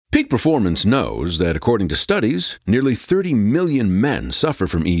Peak Performance knows that according to studies, nearly 30 million men suffer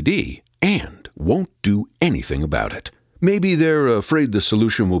from ED and won't do anything about it. Maybe they're afraid the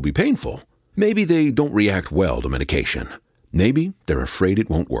solution will be painful. Maybe they don't react well to medication. Maybe they're afraid it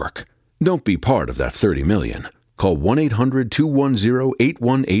won't work. Don't be part of that 30 million. Call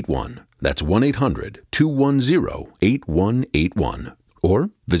 1-800-210-8181. That's 1-800-210-8181.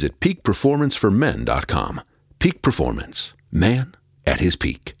 Or visit peakperformanceformen.com. Peak Performance. Man at his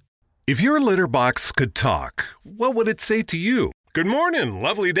peak. If your litter box could talk, what would it say to you? Good morning,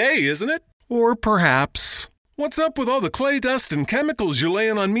 lovely day, isn't it? Or perhaps, what's up with all the clay dust and chemicals you're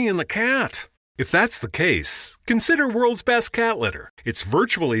laying on me and the cat? If that's the case, consider World's Best Cat Litter. It's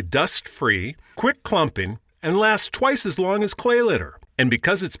virtually dust-free, quick clumping, and lasts twice as long as clay litter. And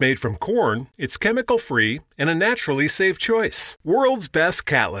because it's made from corn, it's chemical-free and a naturally safe choice. World's Best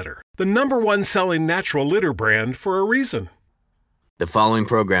Cat Litter, the #1 selling natural litter brand for a reason. The following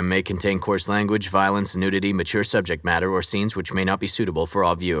program may contain coarse language, violence, nudity, mature subject matter, or scenes which may not be suitable for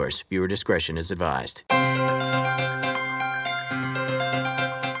all viewers. Viewer discretion is advised.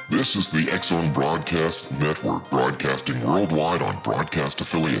 This is the X-Zone Broadcast Network, broadcasting worldwide on broadcast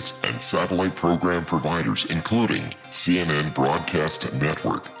affiliates and satellite program providers, including CNN Broadcast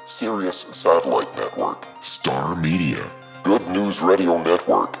Network, Sirius Satellite Network, Star Media, Good News Radio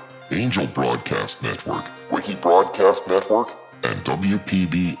Network, Angel Broadcast Network, Wiki Broadcast Network, and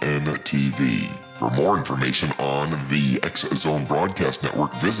WPBN TV. For more information on the X-Zone Broadcast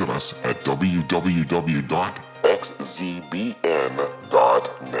Network, visit us at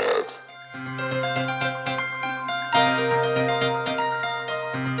www.xzbn.net.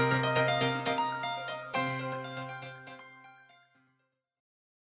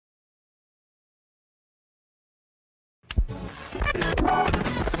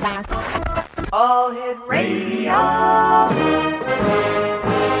 All Hit Radio.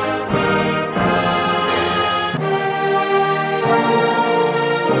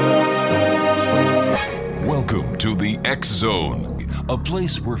 Welcome to the X-Zone, a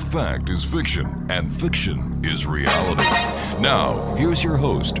place where fact is fiction and fiction is reality. Now, here's your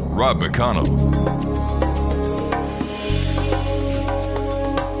host, Rob McConnell.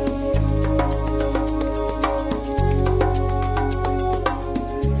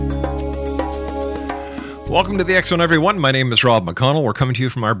 Welcome to the X-Zone, everyone. My name is Rob McConnell. We're coming to you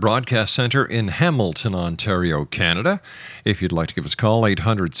from our broadcast center in Hamilton, Ontario, Canada. If you'd like to give us a call,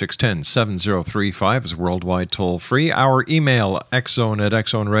 800-610-7035 is worldwide toll-free. Our email,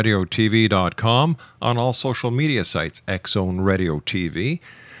 xzone@xzoneradiotv.com. On all social media sites, X-Zone Radio TV.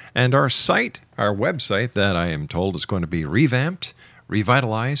 And our site, our website, that I am told is going to be revamped,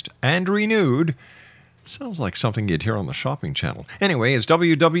 revitalized, and renewed. Sounds like something you'd hear on the shopping channel. Anyway, it's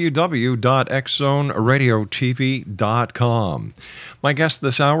www.xzoneradiotv.com. My guest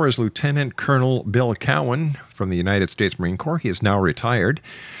this hour is Lieutenant Colonel Bill Cowan from the United States Marine Corps. He is now retired,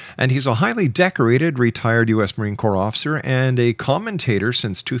 and he's a highly decorated retired U.S. Marine Corps officer and a commentator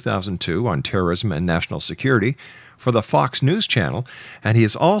since 2002 on terrorism and national security for the Fox News Channel, and he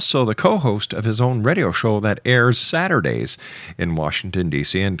is also the co-host of his own radio show that airs Saturdays in Washington,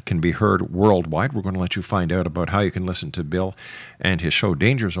 D.C. and can be heard worldwide. We're going to let you find out about how you can listen to Bill and his show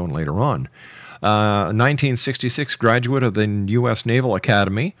Danger Zone later on. 1966 graduate of the U.S. Naval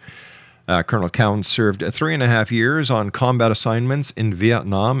Academy. Colonel Cowan served 3.5 years on combat assignments in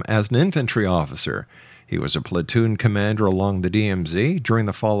Vietnam as an infantry officer. He was a platoon commander along the DMZ during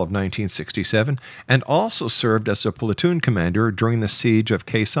the fall of 1967 and also served as a platoon commander during the siege of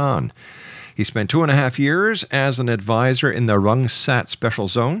Khe Sanh. He spent 2.5 years as an advisor in the Rung Sat Special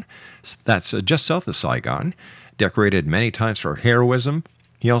Zone, that's just south of Saigon, decorated many times for heroism.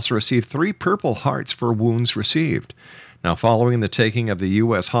 He also received 3 Purple Hearts for wounds received. Now, following the taking of the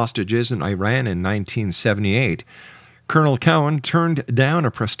U.S. hostages in Iran in 1978, Colonel Cowan turned down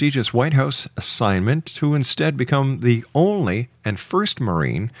a prestigious White House assignment to instead become the only and first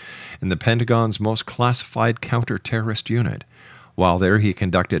Marine in the Pentagon's most classified counter-terrorist unit. While there, he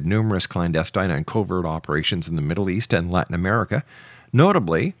conducted numerous clandestine and covert operations in the Middle East and Latin America.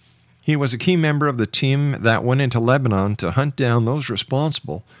 Notably, he was a key member of the team that went into Lebanon to hunt down those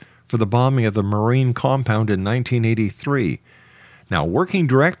responsible for the bombing of the Marine compound in 1983. Now, working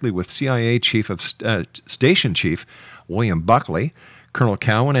directly with CIA Station Chief William Buckley, Colonel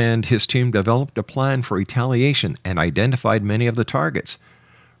Cowan and his team developed a plan for retaliation and identified many of the targets.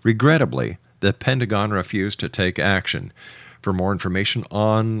 Regrettably, the Pentagon refused to take action. For more information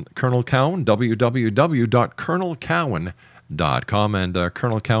on Colonel Cowan, www.colonelcowan.com. And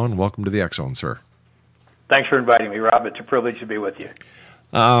Colonel Cowan, welcome to the X-Zone, sir. Thanks for inviting me, Rob. It's a privilege to be with you.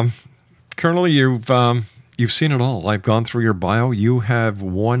 Colonel, you've You've seen it all. I've gone through your bio. You have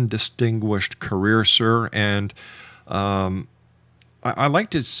one distinguished career, sir, and I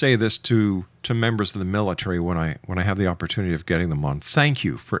like to say this to members of the military when I have the opportunity of getting them on. Thank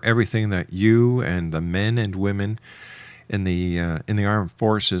you for everything that you and the men and women in the armed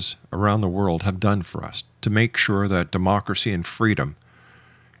forces around the world have done for us to make sure that democracy and freedom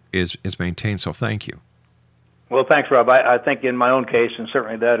is maintained. So thank you. Well, thanks, Rob. I think in my own case, and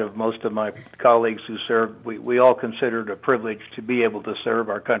certainly that of most of my colleagues who served, we all consider it a privilege to be able to serve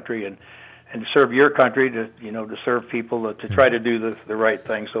our country and to serve your country, to serve people, to try to do the right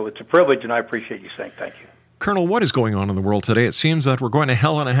thing. So it's a privilege, and I appreciate you saying thank you. Colonel, what is going on in the world today? It seems that we're going to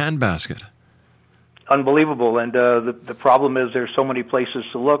hell in a handbasket. Unbelievable, and the problem is there's so many places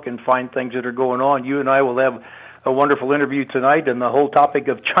to look and find things that are going on. You and I will have a wonderful interview tonight, and the whole topic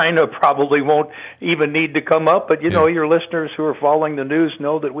of China probably won't even need to come up. But, your listeners who are following the news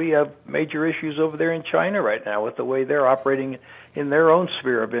know that we have major issues over there in China right now with the way they're operating in their own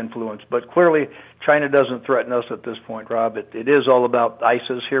sphere of influence. But clearly, China doesn't threaten us at this point, Rob. It is all about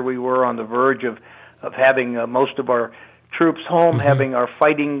ISIS. Here we were on the verge of having most of our troops home, having our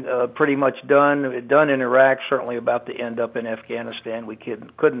fighting pretty much done in Iraq, certainly about to end up in Afghanistan. We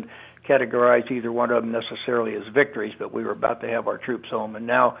couldn't categorize either one of them necessarily as victories, but we were about to have our troops home. And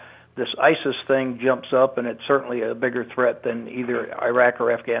now this ISIS thing jumps up, and it's certainly a bigger threat than either Iraq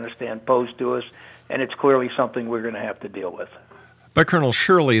or Afghanistan posed to us, and it's clearly something we're going to have to deal with. But, Colonel,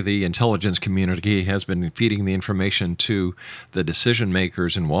 surely the intelligence community has been feeding the information to the decision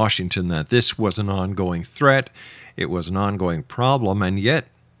makers in Washington that this was an ongoing threat, it was an ongoing problem, and yet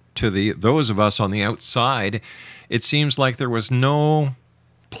to those of us on the outside, it seems like there was no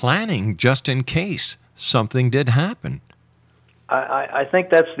planning just in case something did happen. I think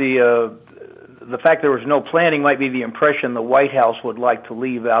that's the fact there was no planning might be the impression the White House would like to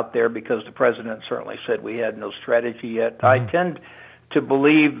leave out there, because the president certainly said we had no strategy yet. I tend to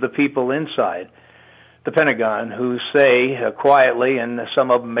believe the people inside the Pentagon who say quietly, and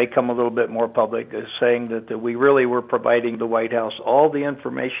some of them may come a little bit more public, saying that we really were providing the White House all the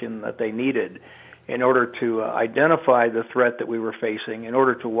information that they needed in order to identify the threat that we were facing, in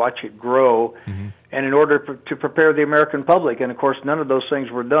order to watch it grow, and in order to prepare the American public. And, of course, none of those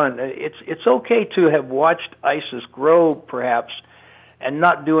things were done. It's okay to have watched ISIS grow, perhaps, and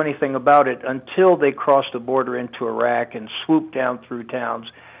not do anything about it until they crossed the border into Iraq and swooped down through towns.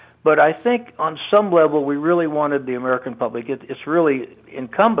 But I think on some level we really wanted the American public, it's really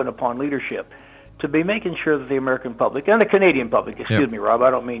incumbent upon leadership to be making sure that the American public, and the Canadian public, excuse me, Rob, I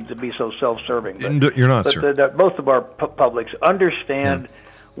don't mean to be so self-serving, but, you're not, sir. That both of our publics understand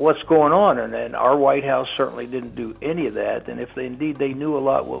what's going on, and our White House certainly didn't do any of that. And if they knew a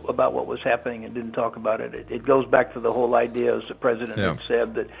lot about what was happening and didn't talk about it, it goes back to the whole idea, as the president had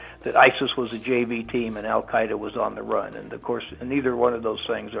said, that ISIS was a JV team and Al-Qaeda was on the run. And, of course, neither one of those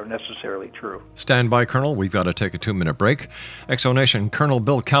things are necessarily true. Stand by, Colonel. We've got to take a 2-minute break. Exonation, Colonel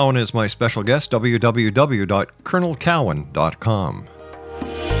Bill Cowan is my special guest, www.colonelcowan.com.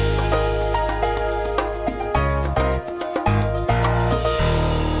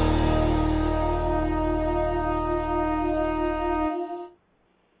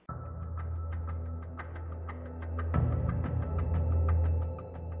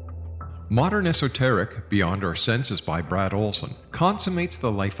 Modern Esoteric, Beyond Our Senses by Brad Olson, consummates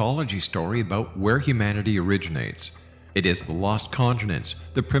the lifeology story about where humanity originates. It is the lost continents,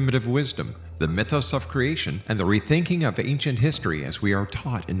 the primitive wisdom, the mythos of creation, and the rethinking of ancient history as we are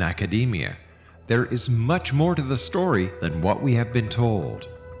taught in academia. There is much more to the story than what we have been told.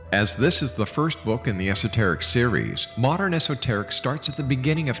 As this is the first book in the Esoteric series, Modern Esoteric starts at the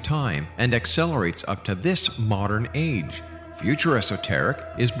beginning of time and accelerates up to this modern age. Future Esoteric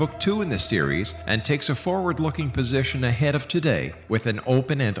is book 2 in the series and takes a forward-looking position ahead of today with an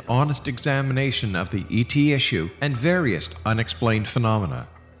open and honest examination of the ET issue and various unexplained phenomena.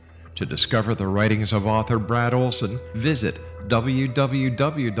 To discover the writings of author Brad Olson, visit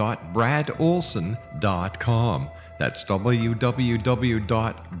www.bradolson.com. That's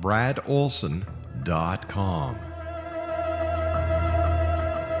www.bradolson.com.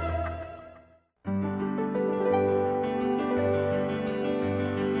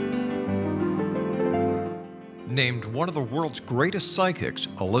 Named one of the world's greatest psychics,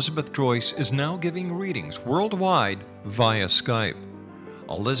 Elizabeth Joyce is now giving readings worldwide via Skype.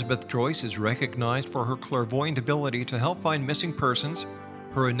 Elizabeth Joyce is recognized for her clairvoyant ability to help find missing persons,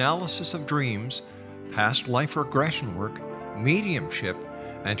 her analysis of dreams, past life regression work, mediumship,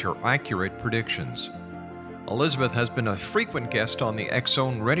 and her accurate predictions. Elizabeth has been a frequent guest on the X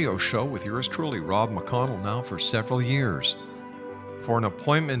Zone radio show with yours truly, Rob McConnell, now for several years. For an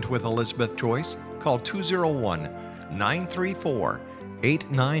appointment with Elizabeth Joyce, call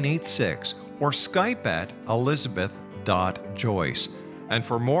 201-934-8986 or Skype at elizabeth.joyce. And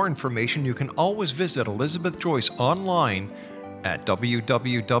for more information, you can always visit Elizabeth Joyce online at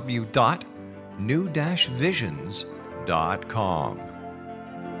www.new-visions.com.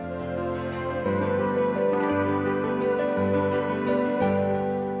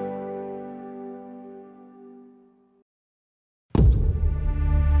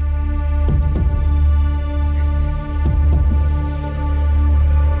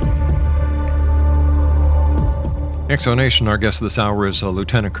 Exonation, our guest this hour is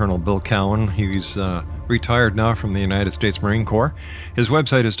Lieutenant Colonel Bill Cowan. He's retired now from the United States Marine Corps. His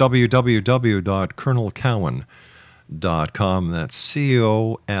website is www.colonelcowan.com. That's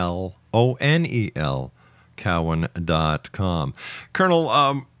COLONEL, Cowan.com.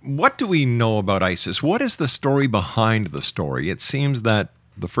 Colonel, what do we know about ISIS? What is the story behind the story? It seems that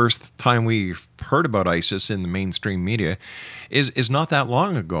the first time we heard about ISIS in the mainstream media is not that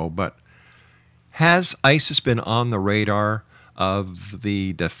long ago, but has ISIS been on the radar of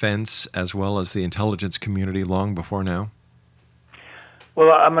the defense as well as the intelligence community long before now?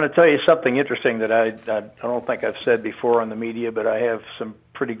 Well, I'm going to tell you something interesting that I don't think I've said before on the media, but I have some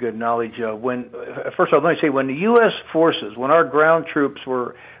pretty good knowledge of. First of all, let me say, when the U.S. forces, when our ground troops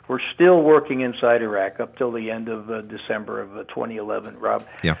were still working inside Iraq up till the end of December of 2011, Rob,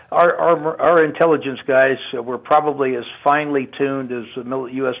 yeah. Our intelligence guys were probably as finely tuned as the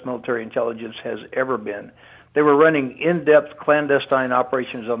U.S. military intelligence has ever been. They were running in-depth clandestine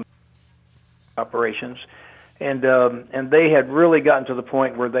operations, and they had really gotten to the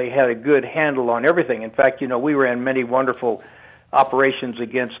point where they had a good handle on everything. In fact, we ran many wonderful operations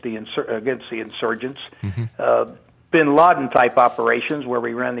against the insurgents. Mm-hmm. Bin Laden-type operations where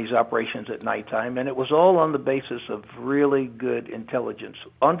we ran these operations at nighttime, and it was all on the basis of really good intelligence.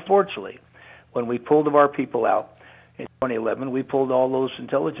 Unfortunately, when we pulled our people out in 2011, we pulled all those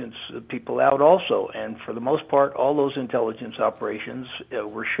intelligence people out also, and for the most part, all those intelligence operations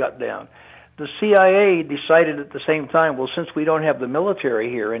were shut down. The CIA decided at the same time, well, since we don't have the military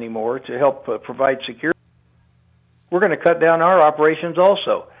here anymore to help provide security, we're going to cut down our operations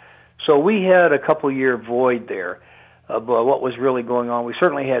also. So we had a couple-year void there of what was really going on. We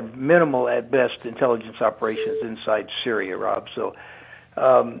certainly had minimal, at best, intelligence operations inside Syria, Rob. So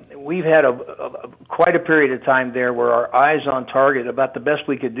we've had quite a period of time there where our eyes on target, about the best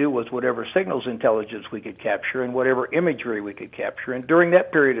we could do was whatever signals intelligence we could capture and whatever imagery we could capture. And during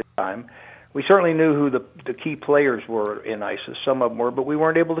that period of time, we certainly knew who the key players were in ISIS. Some of them were, but we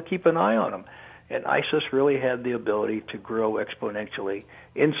weren't able to keep an eye on them. And ISIS really had the ability to grow exponentially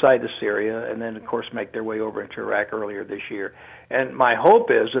inside of Syria and then, of course, make their way over into Iraq earlier this year. And my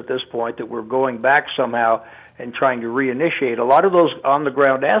hope is at this point that we're going back somehow and trying to reinitiate. A lot of those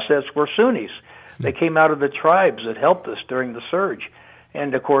on-the-ground assets were Sunnis. They came out of the tribes that helped us during the surge.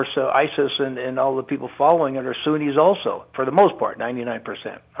 And, of course, ISIS and all the people following it are Sunnis also. For the most part,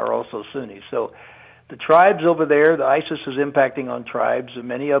 99% are also Sunnis. So the tribes over there, the ISIS is impacting on tribes, and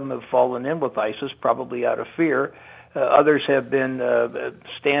many of them have fallen in with ISIS, probably out of fear. Others have been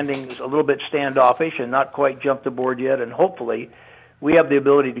standing a little bit standoffish and not quite jumped aboard yet, and hopefully we have the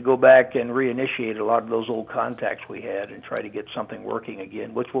ability to go back and reinitiate a lot of those old contacts we had and try to get something working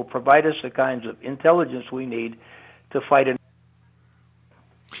again, which will provide us the kinds of intelligence we need to fight an.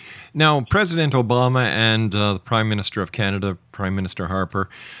 Now, President Obama and the Prime Minister of Canada, Prime Minister Harper,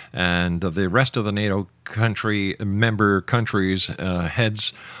 and the rest of the NATO member countries'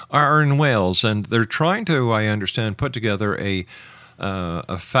 heads are in Wales, and they're trying to, I understand, put together a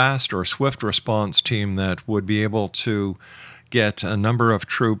fast or swift response team that would be able to get a number of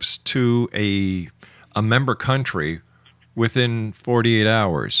troops to a member country within 48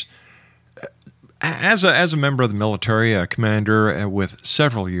 hours. As a member of the military, a commander with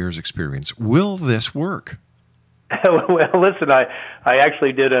several years' experience, will this work? Well, listen, I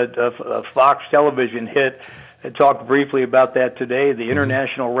actually did a Fox television hit and talked briefly about that today. The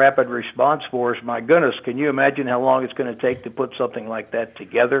International Rapid Response Force, my goodness, can you imagine how long it's going to take to put something like that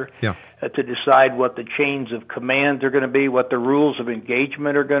together? Yeah. To decide what the chains of command are going to be, what the rules of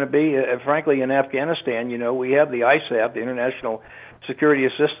engagement are going to be. Frankly, in Afghanistan, we have the ISAF, the International Security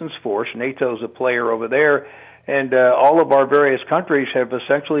Assistance Force. NATO's a player over there, and all of our various countries have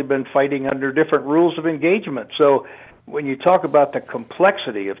essentially been fighting under different rules of engagement. So when you talk about the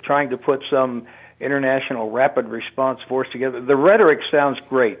complexity of trying to put some international rapid response force together, the rhetoric sounds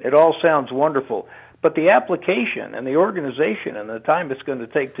great. It all sounds wonderful. But the application and the organization and the time it's going to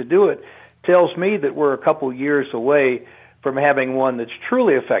take to do it tells me that we're a couple years away from having one that's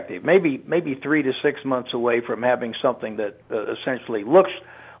truly effective. Maybe 3 to 6 months away from having something that essentially looks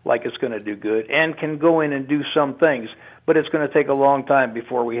like it's going to do good and can go in and do some things, but it's going to take a long time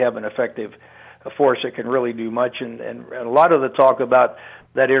before we have an effective force that can really do much. And a lot of the talk about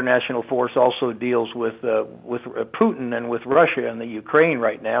that international force also deals with Putin and with Russia and the Ukraine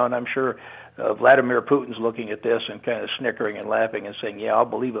right now, and I'm sure Vladimir Putin's looking at this and kind of snickering and laughing and saying, yeah, I'll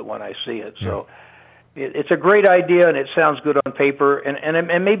believe it when I see it. Yeah. So it's a great idea, and it sounds good on paper,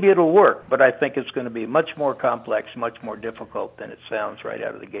 and maybe it'll work, but I think it's going to be much more complex, much more difficult than it sounds right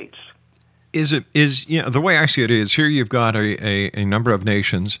out of the gates. The way I see it is, here you've got a number of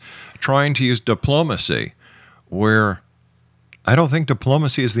nations trying to use diplomacy, where I don't think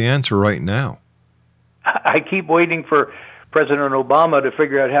diplomacy is the answer right now. I keep waiting for President Obama to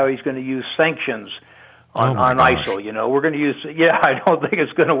figure out how he's going to use sanctions on ISIL. You know, we're going to use. Yeah, I don't think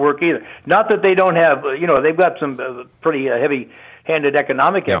it's going to work either. Not that they don't have. You know, they've got some pretty heavy-handed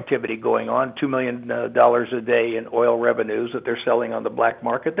economic activity going on. $2 million a day in oil revenues that they're selling on the black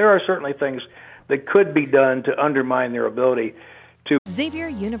market. There are certainly things that could be done to undermine their ability to. Xavier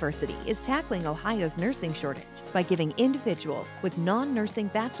University is tackling Ohio's nursing shortage by giving individuals with non-nursing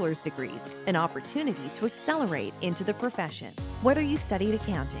bachelor's degrees an opportunity to accelerate into the profession. Whether you studied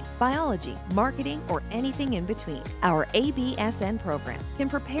accounting, biology, marketing, or anything in between, our ABSN program can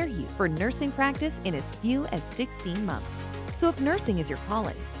prepare you for nursing practice in as few as 16 months. So if nursing is your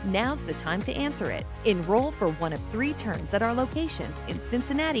calling, now's the time to answer it. Enroll for one of 3 terms at our locations in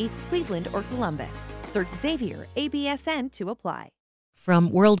Cincinnati, Cleveland, or Columbus. Search Xavier ABSN to apply.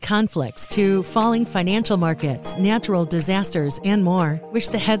 From world conflicts to falling financial markets, natural disasters, and more. Wish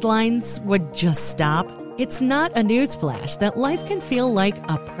the headlines would just stop? It's not a news flash that life can feel like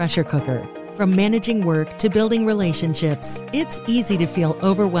a pressure cooker. From managing work to building relationships, it's easy to feel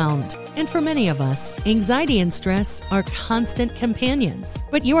overwhelmed. And for many of us, anxiety and stress are constant companions.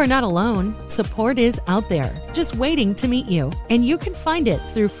 But you are not alone. Support is out there, just waiting to meet you. And you can find it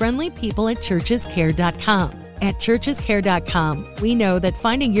through friendly people at churchescare.com. At churchescare.com, we know that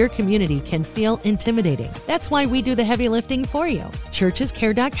finding your community can feel intimidating. That's why we do the heavy lifting for you.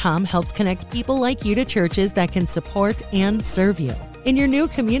 Churchescare.com helps connect people like you to churches that can support and serve you. In your new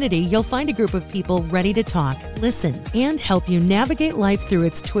community, you'll find a group of people ready to talk, listen, and help you navigate life through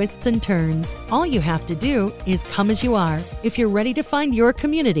its twists and turns. All you have to do is come as you are. If you're ready to find your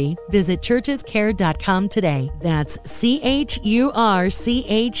community, visit churchescare.com today. That's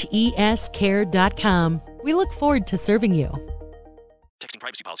churchescare.com. We look forward to serving you. Texting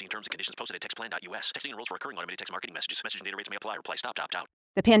privacy policy and terms and conditions posted at textplan.us. Texting enrolls for recurring automated text marketing messages. Message and data rates may apply. Reply stop to opt out.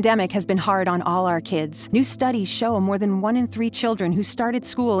 The pandemic has been hard on all our kids. New studies show more than 1 in 3 children who started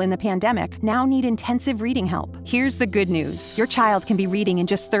school in the pandemic now need intensive reading help. Here's the good news. Your child can be reading in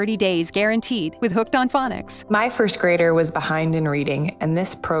just 30 days, guaranteed, with Hooked on Phonics. My first grader was behind in reading, and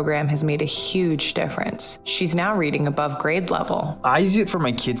this program has made a huge difference. She's now reading above grade level. I use it for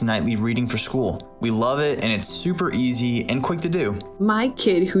my kids' nightly reading for school. We love it, and it's super easy and quick to do. My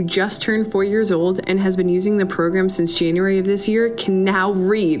kid, who just turned 4 years old and has been using the program since January of this year, can now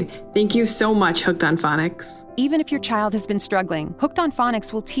read. Thank you so much, Hooked on Phonics. Even if your child has been struggling, Hooked on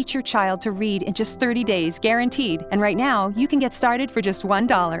Phonics will teach your child to read in just 30 days, guaranteed. And right now, you can get started for just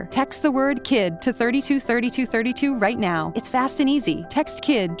 $1. Text the word KID to 323232 right now. It's fast and easy. Text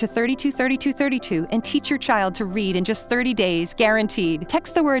KID to 323232 and teach your child to read in just 30 days, guaranteed.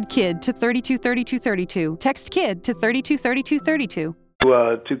 Text the word KID to 323232. Text KID to 323232.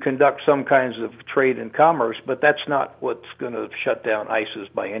 To conduct some kinds of trade and commerce, but that's not what's going to shut down ISIS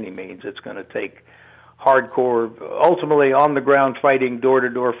by any means. It's going to take hardcore, ultimately on-the-ground fighting,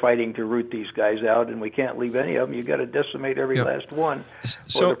 door-to-door fighting to root these guys out, and we can't leave any of them. You've got to decimate every last one,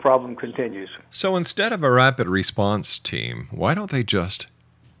 or the problem continues. So instead of a rapid response team, why don't they just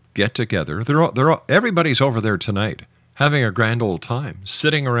get together? Everybody's over there tonight, having a grand old time,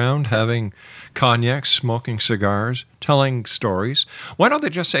 sitting around, having cognac, smoking cigars, telling stories. Why don't they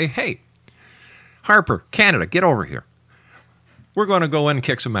just say, hey, Harper, Canada, get over here. We're going to go in and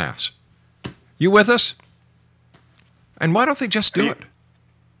kick some ass. You with us? And why don't they just do it?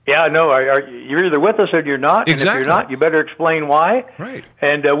 Yeah, no, you're either with us or you're not. Exactly. And if you're not, you better explain why. Right.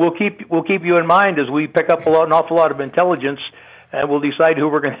 And we'll keep you in mind as we pick up an awful lot of intelligence, and we'll decide who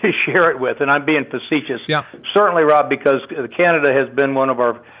we're going to share it with. And I'm being facetious. Yeah. Certainly, Rob, because Canada has been one of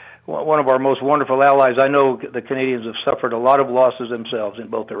our most wonderful allies. I know the Canadians have suffered a lot of losses themselves in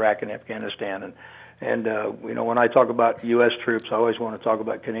both Iraq and Afghanistan. And when I talk about U.S. troops, I always want to talk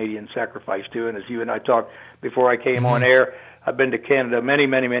about Canadian sacrifice, too. And as you and I talked before I came on air, I've been to Canada many,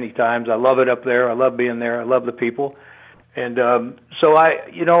 many, many times. I love it up there. I love being there. I love the people. And so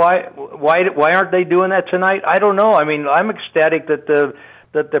why aren't they doing that tonight? I don't know. I mean, I'm ecstatic that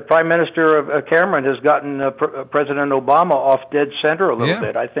the Prime Minister of Cameron has gotten President Obama off dead center a little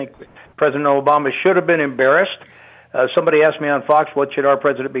bit. I think President Obama should have been embarrassed. Somebody asked me on Fox, what should our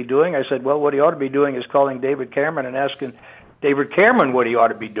president be doing? I said, well, what he ought to be doing is calling David Cameron and asking David Cameron what he ought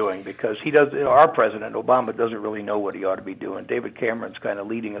to be doing, because he does. Our president, Obama, doesn't really know what he ought to be doing. David Cameron's kind of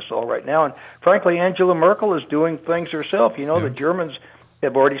leading us all right now. And frankly, Angela Merkel is doing things herself. You know, the Germans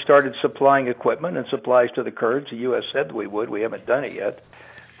have already started supplying equipment and supplies to the Kurds. The U.S. said we would. We haven't done it yet.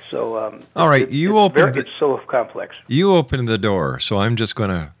 So, all right, it's so complex. You opened the door, so I'm just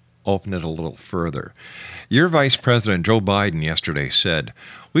going to open it a little further. Your Vice President, Joe Biden, yesterday said,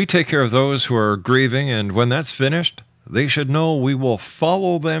 "We take care of those who are grieving, and when that's finished, they should know we will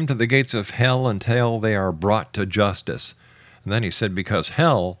follow them to the gates of hell until they are brought to justice." And then he said, because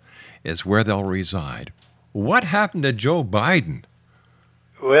hell is where they'll reside. What happened to Joe Biden?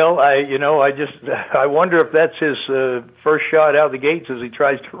 Well, I wonder if that's his first shot out of the gates as he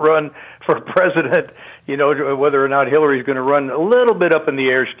tries to run for president. You know, whether or not Hillary's going to run a little bit up in the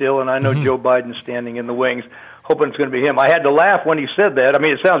air still, and I know Joe Biden's standing in the wings, hoping it's going to be him. I had to laugh when he said that. I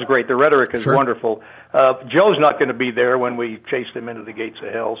mean, it sounds great. The rhetoric is wonderful. Joe's not going to be there when we chase him into the gates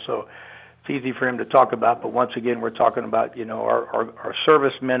of hell, so it's easy for him to talk about. But once again, we're talking about, you know, our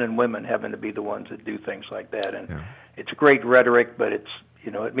servicemen and women having to be the ones that do things like that, and it's great rhetoric, but it's, you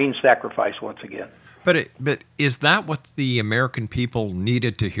know, it means sacrifice once again. But is that what the American people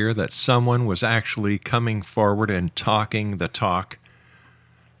needed to hear, that someone was actually coming forward and talking the talk?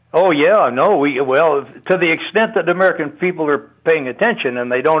 Oh, yeah, no, well, to the extent that the American people are paying attention,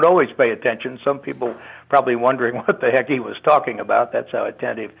 and they don't always pay attention, some people probably wondering what the heck he was talking about. That's how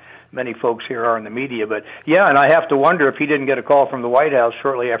attentive many folks here are in the media. But, yeah, and I have to wonder if he didn't get a call from the White House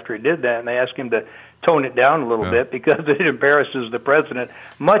shortly after he did that, and they asked him to tone it down a little bit because it embarrasses the president,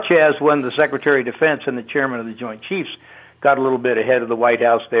 much as when the Secretary of Defense and the Chairman of the Joint Chiefs got a little bit ahead of the White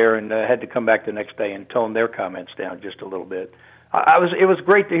House there and had to come back the next day and tone their comments down just a little bit. It was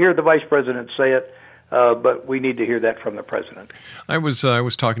great to hear the Vice President say it, but we need to hear that from the President. I was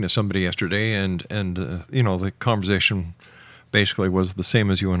talking to somebody yesterday, and you know, the conversation basically was the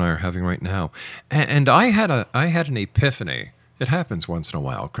same as you and I are having right now. And I had an epiphany. It happens once in a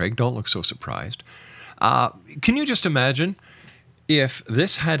while, Craig. Don't look so surprised. Can you just imagine if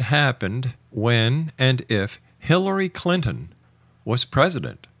this had happened when and if Hillary Clinton was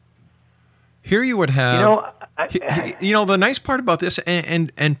president? Here you would have, you know, the nice part about this,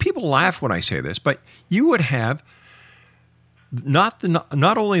 and people laugh when I say this, but you would have not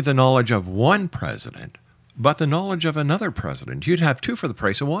only the knowledge of one president, but the knowledge of another president. You'd have two for the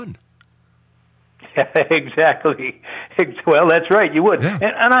price of one. Exactly. Well, that's right. You would. Yeah.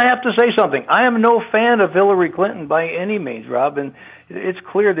 And I have to say something. I am no fan of Hillary Clinton by any means, Rob. And it's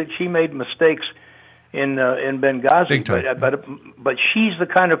clear that she made mistakes in Benghazi. But she's the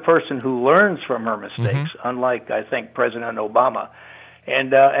kind of person who learns from her mistakes, unlike, I think, President Obama.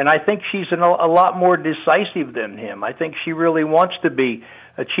 And I think she's a lot more decisive than him. I think she really wants to be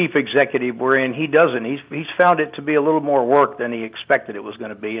a chief executive, wherein he doesn't. He's found it to be a little more work than he expected it was going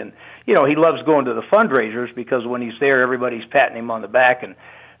to be. And, you know, he loves going to the fundraisers because when he's there, everybody's patting him on the back, and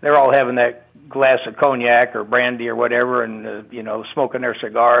they're all having that glass of cognac or brandy or whatever, and, you know, smoking their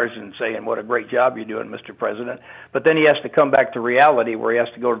cigars and saying, what a great job you're doing, Mr. President. But then he has to come back to reality where he has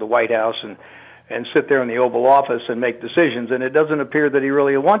to go to the White House and sit there in the Oval Office and make decisions. And it doesn't appear that he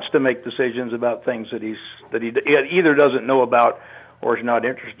really wants to make decisions about things that he either doesn't know about or is not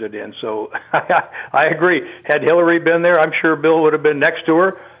interested in. So I agree. Had Hillary been there, I'm sure Bill would have been next to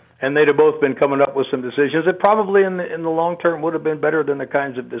her, and they'd have both been coming up with some decisions that probably in the long term would have been better than the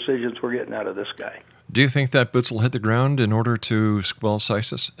kinds of decisions we're getting out of this guy. Do you think that boots will hit the ground in order to squelch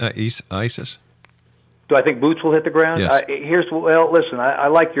ISIS? Do I think boots will hit the ground? Yes. Listen, I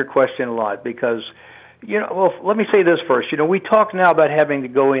like your question a lot because, you know, well, let me say this first. You know, we talk now about having to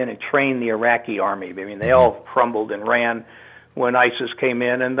go in and train the Iraqi army. I mean, they all crumbled and ran when ISIS came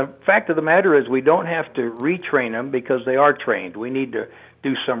in. And the fact of the matter is we don't have to retrain them because they are trained. We need to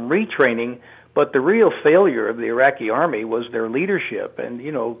do some retraining. But the real failure of the Iraqi army was their leadership. And,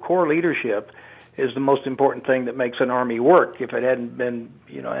 you know, core leadership is the most important thing that makes an army work. If it hadn't been,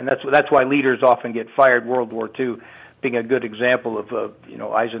 you know, and that's why leaders often get fired. World War II being a good example of, you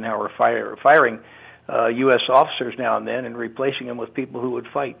know, Eisenhower firing U.S. officers now and then and replacing them with people who would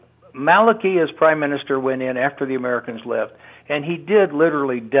fight. Maliki, as prime minister, went in after the Americans left, and he did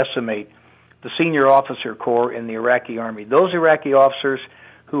literally decimate the senior officer corps in the Iraqi army. Those Iraqi officers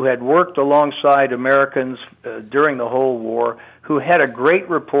who had worked alongside Americans during the whole war, who had a great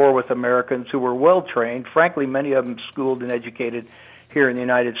rapport with Americans, who were well-trained, frankly, many of them schooled and educated here in the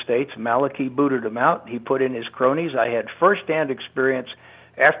United States. Maliki booted him out. He put in his cronies. I had firsthand experience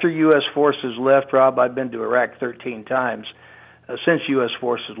after U.S. forces left. Rob, I've been to Iraq 13 times. Since U.S.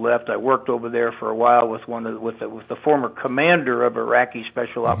 forces left, I worked over there for a while with the former commander of Iraqi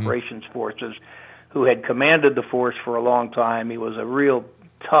Special Operations Forces, who had commanded the force for a long time. He was a real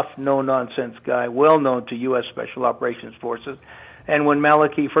tough, no-nonsense guy, well known to U.S. Special Operations Forces. And when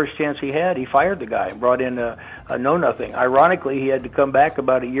Maliki, first chance he had, he fired the guy and brought in a know-nothing. Ironically, he had to come back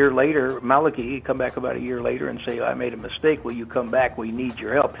about a year later. Maliki, he'd come back about a year later and say, I made a mistake. Will you come back? We need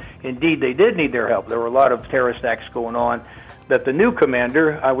your help. Indeed, they did need their help. There were a lot of terrorist acts going on that the new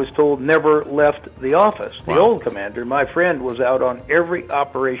commander, I was told, never left the office. The old commander, my friend, was out on every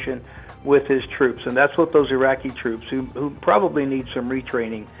operation with his troops. And that's what those Iraqi troops, who probably need some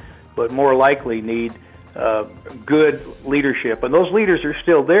retraining, but more likely need good leadership. And those leaders are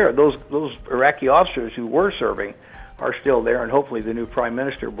still there. Those Iraqi officers who were serving are still there, and hopefully the new prime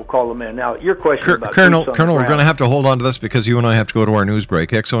minister will call them in. Now, your question about Colonel, we're going to have to hold on to this because you and I have to go to our news break.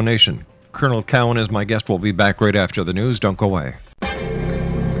 Exo Nation. Colonel Cowan is my guest. We'll be back right after the news. Don't go away.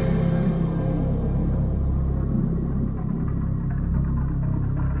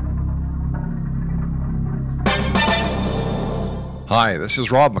 Hi, this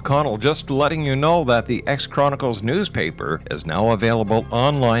is Rob McConnell, just letting you know that the X-Chronicles newspaper is now available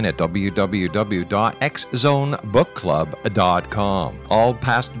online at www.xzonebookclub.com. All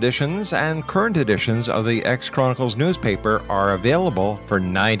past editions and current editions of the X-Chronicles newspaper are available for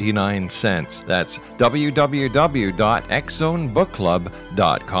 99 cents. That's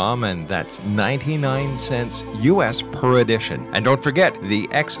www.xzonebookclub.com, and that's 99 cents US per edition. And don't forget, the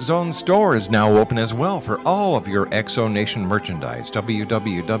X-Zone store is now open as well for all of your Exo Nation merchandise.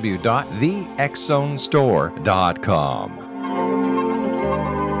 www.thexzonestore.com.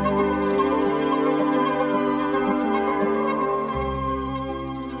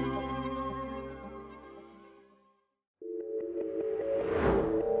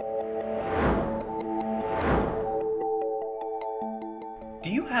 Do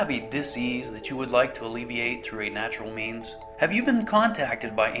you have a dis-ease that you would like to alleviate through a natural means? Have you been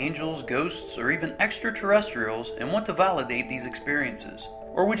contacted by angels, ghosts, or even extraterrestrials and want to validate these experiences?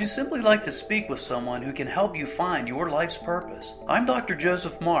 Or would you simply like to speak with someone who can help you find your life's purpose? I'm Dr.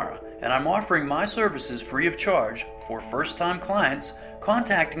 Joseph Mara, and I'm offering my services free of charge for first-time clients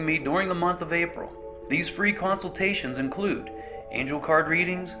contacting me during the month of April. These free consultations include angel card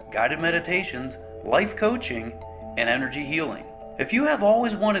readings, guided meditations, life coaching, and energy healing. If you have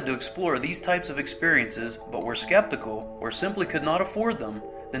always wanted to explore these types of experiences but were skeptical or simply could not afford them,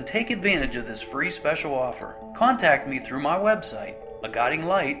 then take advantage of this free special offer. Contact me through my website,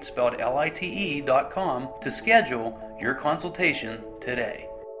 aguidinglight, spelled LITE.com, to schedule your consultation today.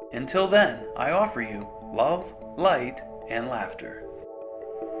 Until then, I offer you love, light, and laughter.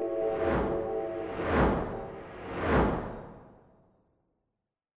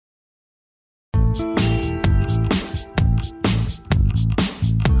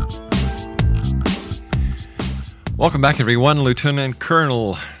 Welcome back, everyone. Lieutenant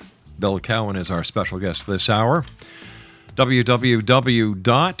Colonel Bill Cowan is our special guest this hour.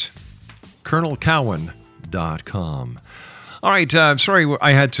 www.colonelcowan.com. All right, I'm sorry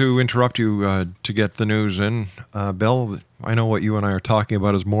I had to interrupt you to get the news in. Bill, I know what you and I are talking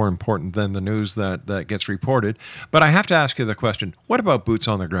about is more important than the news that gets reported, but I have to ask you the question, what about boots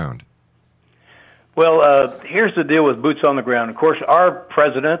on the ground? Well, here's the deal with boots on the ground. Of course, our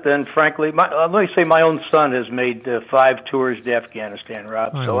president, and frankly, let me say my own son has made 5 tours to Afghanistan,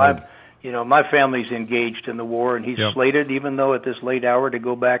 Rob. My family's engaged in the war, and he's slated, even though at this late hour, to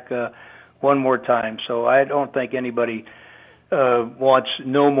go back one more time. So I don't think anybody wants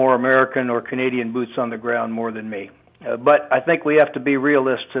no more American or Canadian boots on the ground more than me. But I think we have to be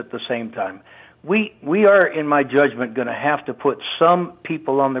realists at the same time. We are, in my judgment, going to have to put some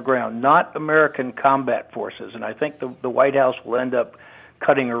people on the ground, not American combat forces. And I think the White House will end up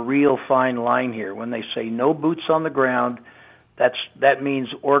cutting a real fine line here. When they say no boots on the ground, that means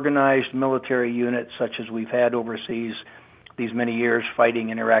organized military units such as we've had overseas these many years fighting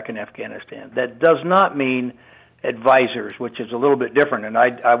in Iraq and Afghanistan. That does not mean advisors, which is a little bit different. And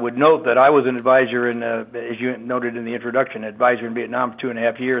I would note that I was an advisor as you noted in the introduction, advisor in Vietnam for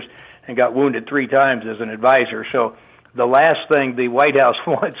 2.5 years and got wounded 3 times as an advisor. So the last thing the White House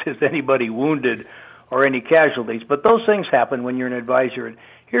wants is anybody wounded or any casualties. But those things happen when you're an advisor. And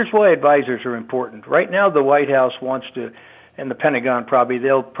here's why advisors are important. Right now the White House wants to, and the Pentagon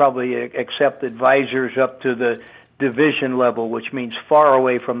they'll probably accept advisors up to the division level, which means far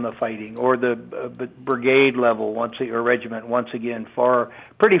away from the fighting, or the brigade level, or regiment, once again,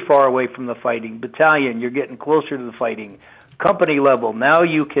 pretty far away from the fighting. Battalion, you're getting closer to the fighting. company level. Now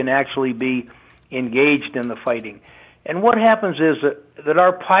you can actually be engaged in the fighting. And what happens is that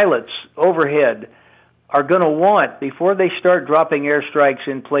our pilots overhead are going to want, before they start dropping airstrikes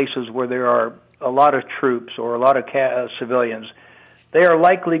in places where there are a lot of troops or a lot of civilians, they are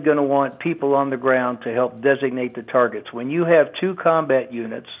likely going to want people on the ground to help designate the targets. When you have two combat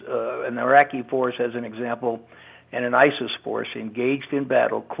units, an Iraqi force as an example, and an ISIS force engaged in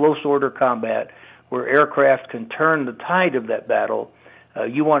battle, close order combat, where aircraft can turn the tide of that battle,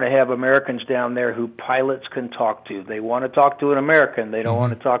 you want to have Americans down there who pilots can talk to. They want to talk to an American. They don't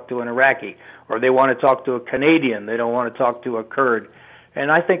want to talk to an Iraqi. Or they want to talk to a Canadian. They don't want to talk to a Kurd. And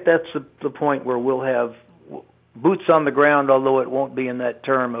I think that's the point where we'll have boots on the ground, although it won't be in that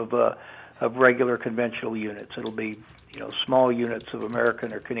term of regular conventional units. It'll be, small units of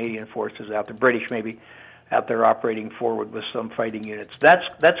American or Canadian forces out there, British maybe, out there operating forward with some fighting units.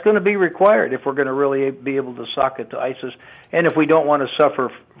 That's going to be required if we're going to really be able to sock it to ISIS, and if we don't want to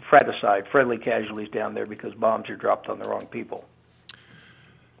suffer fratricide, friendly casualties down there because bombs are dropped on the wrong people.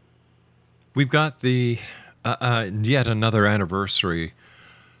 We've got the yet another anniversary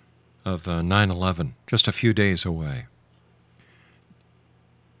of 9/11, just a few days away.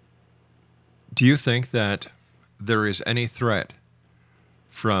 Do you think that there is any threat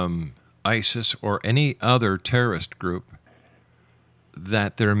from ISIS or any other terrorist group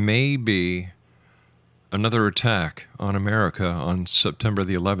that there may be another attack on America on September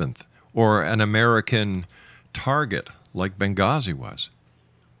the 11th, or an American target like Benghazi was?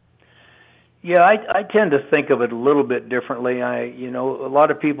 Yeah, I tend to think of it a little bit differently. A lot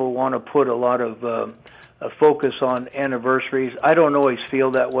of people want to put a lot of a focus on anniversaries. I don't always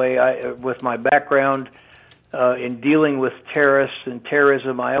feel that way. With my background in dealing with terrorists and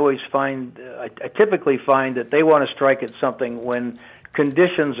terrorism, I typically find that they want to strike at something when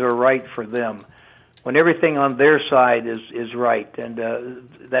conditions are right for them, when everything on their side is right, and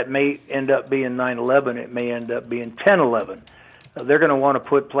that may end up being 9/11. It may end up being 10/11. They're going to want to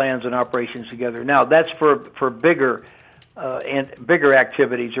put plans and operations together. Now, that's for bigger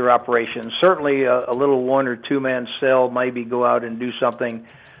activities or operations. Certainly, a little 1 or 2 man cell maybe go out and do something.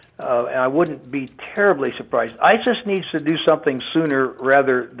 And I wouldn't be terribly surprised. ISIS needs to do something sooner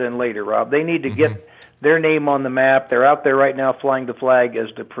rather than later, Rob. They need to get their name on the map. They're out there right now flying the flag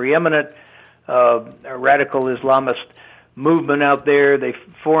as the preeminent radical Islamist movement out there. They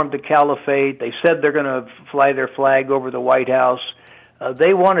formed the caliphate. They said they're going to fly their flag over the White House.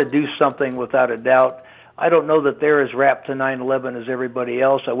 They want to do something without a doubt. I don't know that they're as wrapped to 9/11 as everybody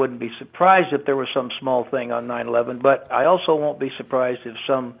else. I wouldn't be surprised if there was some small thing on 9/11, but I also won't be surprised if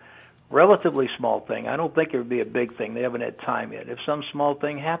some relatively small thing, I don't think it would be a big thing, they haven't had time yet, if some small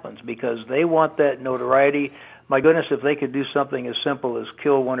thing happens, because they want that notoriety. My goodness, if they could do something as simple as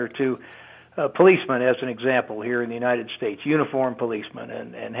kill 1 or 2 policemen, as an example, here in the United States, uniformed policemen,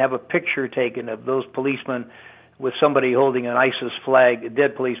 and have a picture taken of those policemen with somebody holding an ISIS flag, a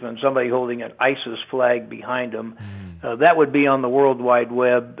dead policeman, somebody holding an ISIS flag behind them. That would be on the World Wide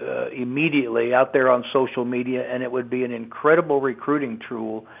Web immediately, out there on social media, and it would be an incredible recruiting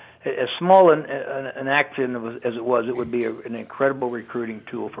tool. As small an action as it was, it would be an incredible recruiting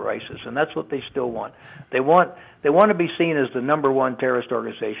tool for ISIS, and that's what they still want. They want to be seen as the #1 terrorist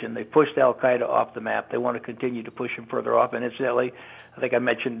organization. They pushed Al-Qaeda off the map. They want to continue to push them further off, and incidentally, I think I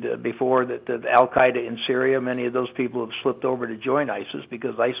mentioned before that the Al-Qaeda in Syria, many of those people have slipped over to join ISIS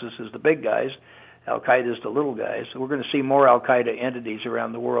because ISIS is the big guys, Al-Qaeda is the little guys. So we're going to see more Al-Qaeda entities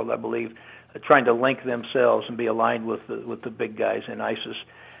around the world, I believe, trying to link themselves and be aligned with the big guys in ISIS.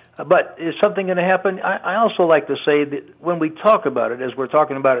 But is something going to happen? I also like to say that when we talk about it, as we're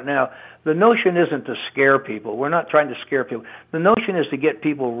talking about it now, the notion isn't to scare people. We're not trying to scare people. The notion is to get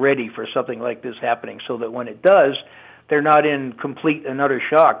people ready for something like this happening so that when it does, they're not in complete and utter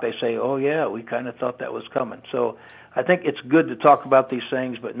shock. They say, oh, yeah, we kind of thought that was coming. So I think it's good to talk about these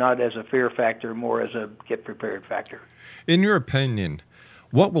things, but not as a fear factor, more as a get prepared factor. In your opinion,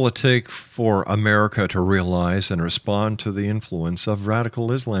 what will it take for America to realize and respond to the influence of radical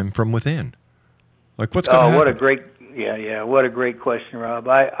Islam from within? Like, what's going to happen? What a great question, Rob.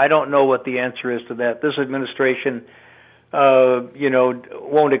 I don't know what the answer is to that. This administration,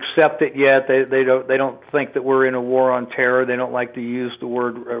 won't accept it yet. They don't think that we're in a war on terror. They don't like to use the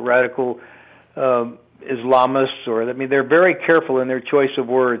word radical Islamists, they're very careful in their choice of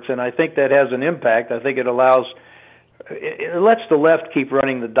words, and I think that has an impact. I think it lets the left keep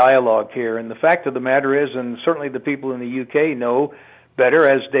running the dialogue here. And the fact of the matter is, and certainly the people in the UK know better,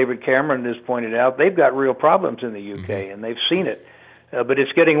 as David Cameron has pointed out, they've got real problems in the UK, and they've seen it. But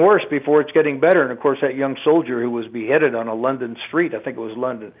it's getting worse before it's getting better. And, of course, that young soldier who was beheaded on a London street, I think it was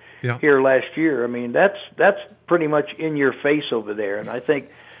London, here last year, I mean, that's pretty much in your face over there. And I think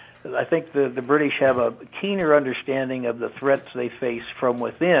the British have a keener understanding of the threats they face from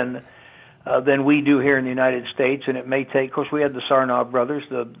within than we do here in the United States. And it may take, of course, we had the Sarnoff brothers,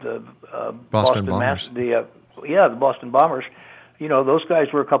 the Boston Bombers. The Boston Bombers. You know, those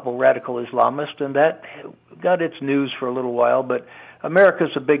guys were a couple radical Islamists, and that got its news for a little while. But America's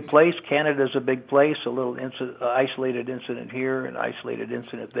a big place. Canada's a big place. A little isolated incident here, an isolated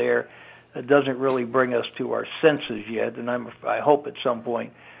incident there. It doesn't really bring us to our senses yet, and I hope at some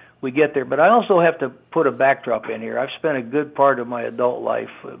point we get there. But I also have to put a backdrop in here. I've spent a good part of my adult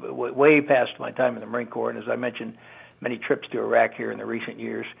life, way past my time in the Marine Corps, and as I mentioned, many trips to Iraq here in the recent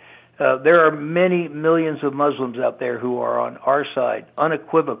years. There are many millions of Muslims out there who are on our side,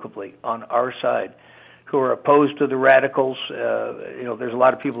 unequivocally on our side, who are opposed to the radicals. You know, there's a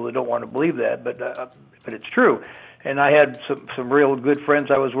lot of people that don't want to believe that, but it's true. And I had some real good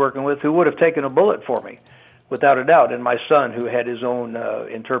friends I was working with who would have taken a bullet for me, without a doubt. And my son, who had his own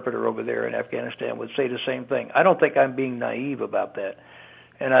interpreter over there in Afghanistan, would say the same thing. I don't think I'm being naive about that.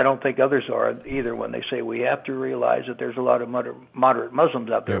 And I don't think others are either when they say we have to realize that there's a lot of moderate Muslims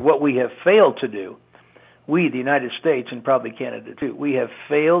out there. What we have failed to do, we, the United States, and probably Canada too, we have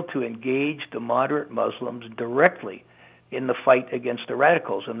failed to engage the moderate Muslims directly in the fight against the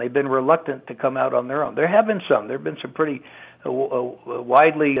radicals, and they've been reluctant to come out on their own. There have been some. There have been some pretty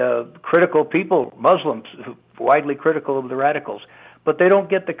widely critical people, Muslims, widely critical of the radicals, but they don't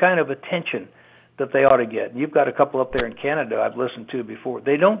get the kind of attention that they ought to get. You've got a couple up there in Canada I've listened to before.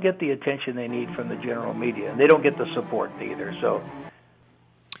 They don't get the attention they need from the general media, and they don't get the support either. So,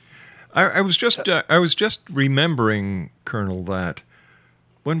 I was just remembering, Colonel, that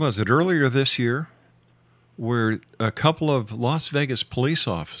when was it, earlier this year, where a couple of Las Vegas police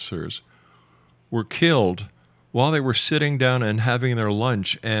officers were killed while they were sitting down and having their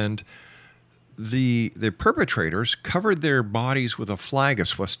lunch, and the perpetrators covered their bodies with a flag, a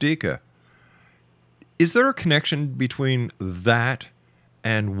swastika. Is there a connection between that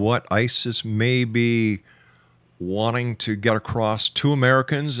and what ISIS may be wanting to get across to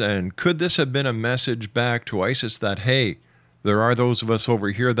Americans? And could this have been a message back to ISIS that, hey, there are those of us over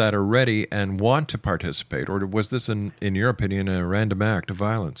here that are ready and want to participate? Or was this, in your opinion, a random act of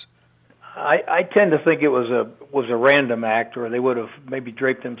violence? I tend to think it was a random act, or they would have maybe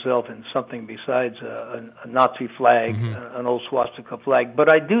draped themselves in something besides a Nazi flag, an old swastika flag.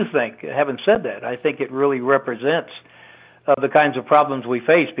 But I do think, having said that, I think it really represents the kinds of problems we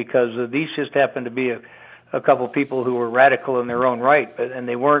face, because these just happen to be a couple of people who were radical in their own right, and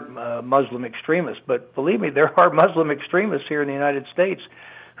they weren't Muslim extremists. But believe me, there are Muslim extremists here in the United States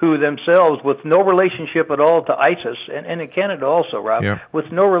who themselves, with no relationship at all to ISIS, and in Canada also, Rob, with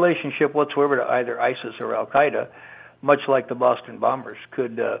no relationship whatsoever to either ISIS or Al-Qaeda, much like the Boston Bombers,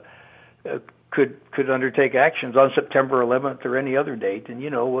 could undertake actions on September 11th or any other date. And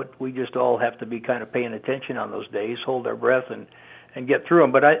you know what, we just all have to be kind of paying attention on those days, hold our breath, and get through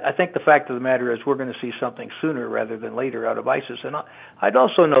them. But I think the fact of the matter is we're going to see something sooner rather than later out of ISIS. And I'd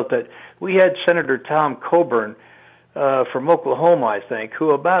also note that we had Senator Tom Coburn from Oklahoma, I think,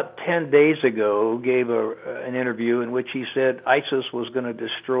 who about 10 days ago gave an interview in which he said ISIS was going to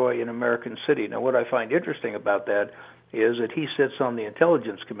destroy an American city. Now, what I find interesting about that is that he sits on the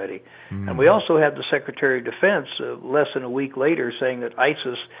Intelligence Committee. And we also had the Secretary of Defense less than a week later saying that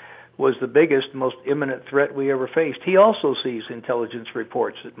ISIS was the biggest, most imminent threat we ever faced. He also sees intelligence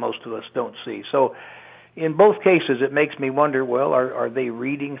reports that most of us don't see. So in both cases, it makes me wonder, well, are they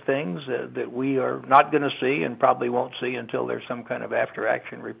reading things that we are not going to see and probably won't see until there's some kind of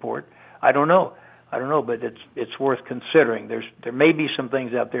after-action report? I don't know, but it's worth considering. There may be some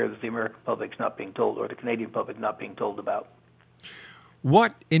things out there that the American public's not being told, or the Canadian public not being told about.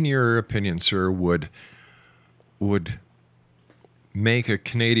 What, in your opinion, sir, would make a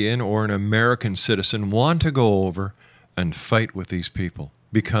Canadian or an American citizen want to go over and fight with these people,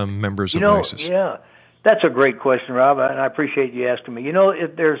 become members of ISIS? Yeah. That's a great question, Rob, and I appreciate you asking me. You know,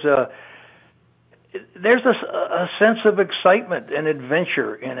 there's a sense of excitement and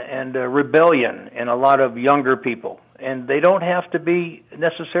adventure and rebellion in a lot of younger people, and they don't have to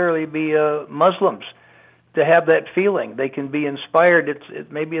necessarily be Muslims to have that feeling. They can be inspired.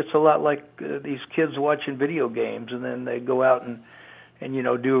 Maybe it's a lot like these kids watching video games, and then they go out and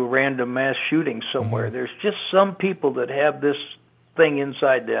do a random mass shooting somewhere. There's just some people that have this thing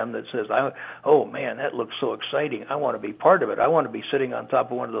inside them that says, oh man, that looks so exciting. I want to be part of it. I want to be sitting on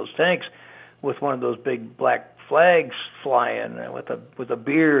top of one of those tanks with one of those big black flags flying with a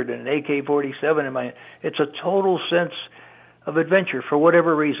beard and an AK-47 in my hand. It's a total sense adventure for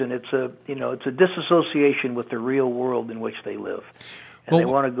whatever reason. It's a disassociation with the real world in which they live. And they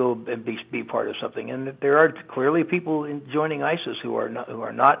want to go and be part of something. And there are clearly people joining ISIS who are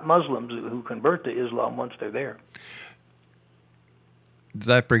not Muslims who convert to Islam once they're there.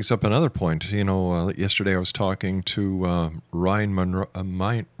 That brings up another point. Yesterday I was talking to Ryan Morrow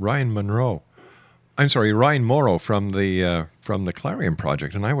from the Clarion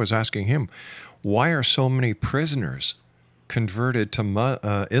Project, and I was asking him, why are so many prisoners converted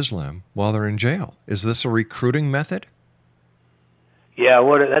to Islam while they're in jail? Is this a recruiting method? Yeah,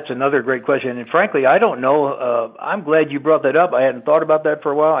 that's another great question. And frankly, I don't know. I'm glad you brought that up. I hadn't thought about that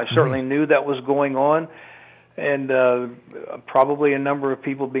for a while. I certainly knew that was going on. And probably a number of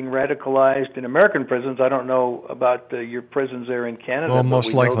people being radicalized in American prisons. I don't know about your prisons there in Canada. Well,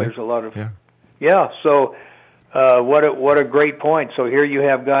 most likely. There's a lot of... Yeah, so what a great point. So here you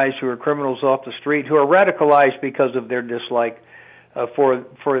have guys who are criminals off the street who are radicalized because of their dislike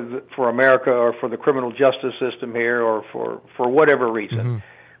for America or for the criminal justice system here or for whatever reason,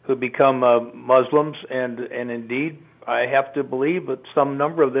 who become Muslims, and indeed, I have to believe that some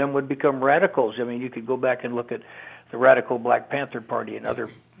number of them would become radicals. I mean, you could go back and look at the radical Black Panther Party and other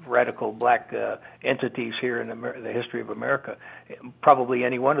radical black entities here in the history of America. Probably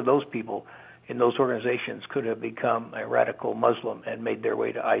any one of those people in those organizations could have become a radical Muslim and made their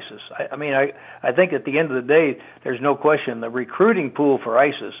way to ISIS. I think at the end of the day, there's no question the recruiting pool for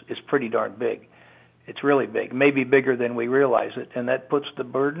ISIS is pretty darn big. It's really big, maybe bigger than we realize it, and that puts the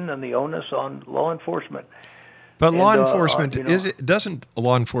burden and the onus on law enforcement. But law enforcement, doesn't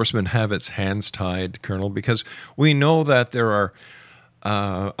law enforcement have its hands tied, Colonel? Because we know that there are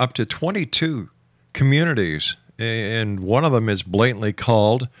up to 22 communities, and one of them is blatantly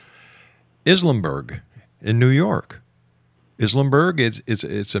called Islamburg in New York. Islamburg,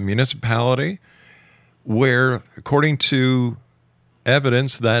 it's a municipality where, according to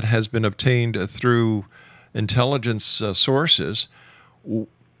evidence that has been obtained through intelligence sources,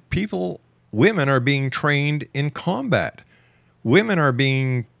 women are being trained in combat. Women are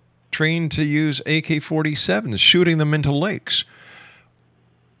being trained to use AK-47s, shooting them into lakes.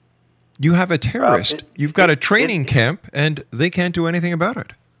 You have a terrorist. You've got a training camp, and they can't do anything about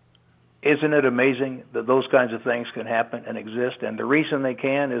it. Isn't it amazing that those kinds of things can happen and exist? And the reason they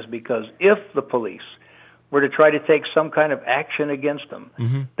can is because if the police were to try to take some kind of action against them,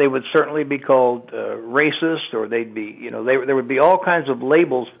 they would certainly be called racist, or they'd be, there would be all kinds of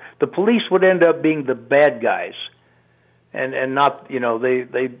labels. The police would end up being the bad guys, and not,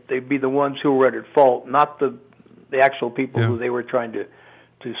 they'd be the ones who were at fault, not the actual people who they were trying to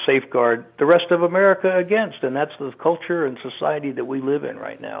safeguard the rest of America against. And that's the culture and society that we live in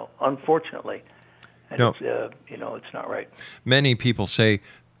right now, unfortunately. And it's not right. Many people say,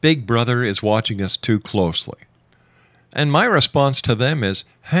 Big Brother is watching us too closely. And my response to them is,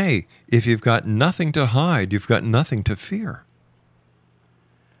 hey, if you've got nothing to hide, you've got nothing to fear.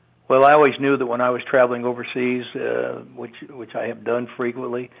 Well, I always knew that when I was traveling overseas, which I have done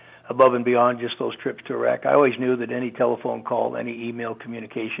frequently, above and beyond just those trips to Iraq, I always knew that any telephone call, any email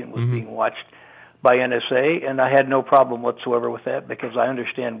communication was being watched by NSA, and I had no problem whatsoever with that because I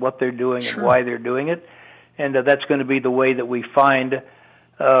understand what they're doing and why they're doing it, and that's going to be the way that we find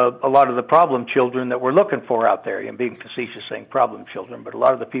a lot of the problem children that we're looking for out there. And being facetious saying problem children, but a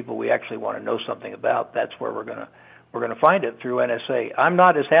lot of the people we actually want to know something about, that's where we're going to find it through NSA. I'm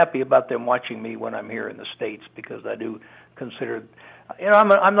not as happy about them watching me when I'm here in the States because I do consider,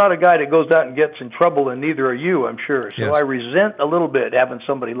 I'm not a guy that goes out and gets in trouble, and neither are you, I'm sure. So I resent a little bit having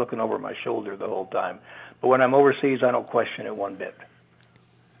somebody looking over my shoulder the whole time. But when I'm overseas, I don't question it one bit.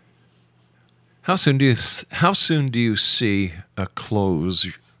 How soon do you see a close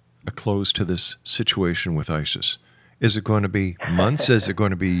to this situation with ISIS? Is it going to be months? Is it going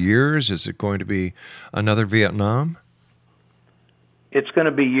to be years? Is it going to be another Vietnam? It's going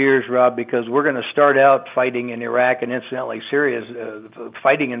to be years, Rob, because we're going to start out fighting in Iraq, and incidentally,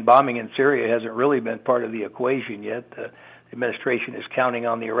 fighting and bombing in Syria hasn't really been part of the equation yet. The administration is counting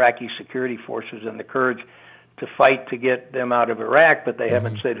on the Iraqi security forces and the Kurds to fight to get them out of Iraq, but they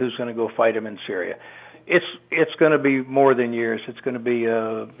haven't said who's going to go fight them in Syria. It's going to be more than years. It's going to be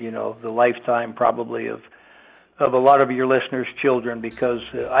the lifetime probably of a lot of your listeners' children, because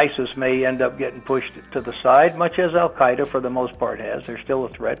ISIS may end up getting pushed to the side, much as Al-Qaeda for the most part has. They're still a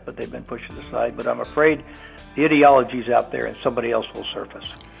threat, but they've been pushed to the side. But I'm afraid the ideology's out there and somebody else will surface.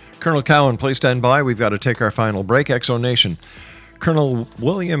 Colonel Cowan, please stand by. We've got to take our final break. Exo Nation. Colonel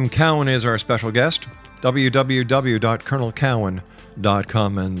William Cowan is our special guest.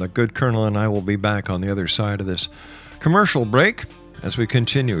 www.colonelcowan.com, and the good Colonel and I will be back on the other side of this commercial break. as we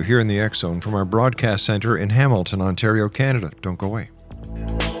continue here in the X Zone from our broadcast center in Hamilton, Ontario, Canada. Don't go away.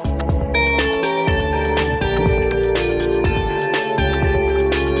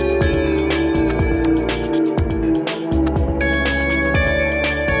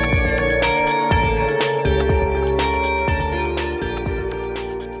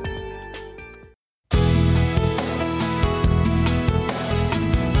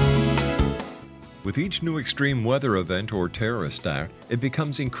 With each new extreme weather event or terrorist act, it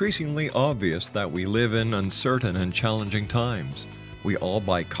becomes increasingly obvious that we live in uncertain and challenging times. We all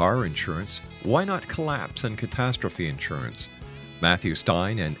buy car insurance. Why not collapse and catastrophe insurance? Matthew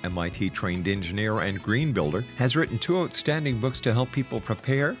Stein, an MIT-trained engineer and green builder, has written 2 outstanding books to help people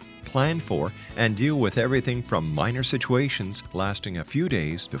prepare, plan for, and deal with everything from minor situations lasting a few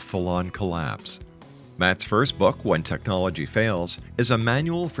days to full-on collapse. Matt's first book, When Technology Fails, is a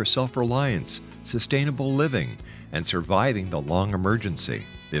manual for self-reliance, sustainable living, and surviving the long emergency.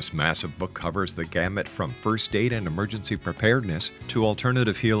 This massive book covers the gamut from first aid and emergency preparedness to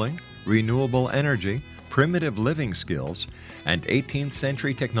alternative healing, renewable energy, primitive living skills, and 18th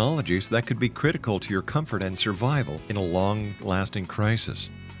century technologies that could be critical to your comfort and survival in a long-lasting crisis.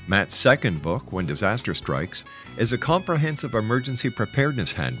 Matt's second book, When Disaster Strikes, is a comprehensive emergency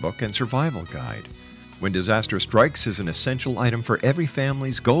preparedness handbook and survival guide. When Disaster Strikes is an essential item for every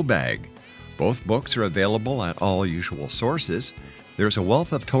family's go bag. Both books are available at all usual sources. There's a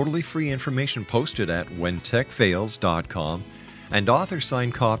wealth of totally free information posted at whentechfails.com, and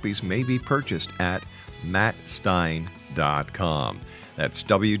author-signed copies may be purchased at mattstein.com. That's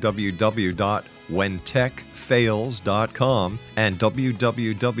www.whentechfails.com and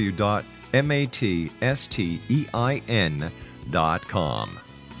www.mattstein.com.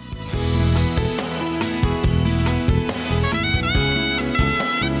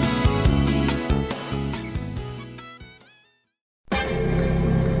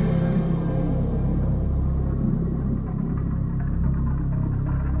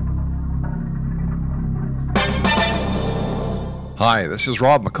 Hi, this is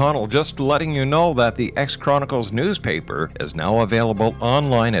Rob McConnell, just letting you know that the X Chronicles newspaper is now available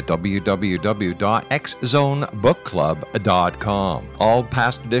online at www.xzonebookclub.com. All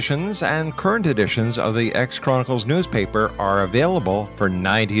past editions and current editions of the X Chronicles newspaper are available for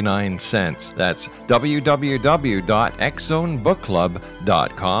 99 cents. That's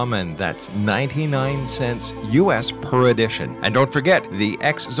www.xzonebookclub.com, and that's 99 cents US per edition. And don't forget, the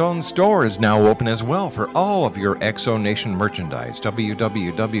X Zone store is now open as well for all of your X Zone Nation merchandise.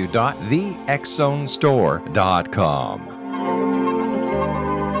 www.thexzonestore.com.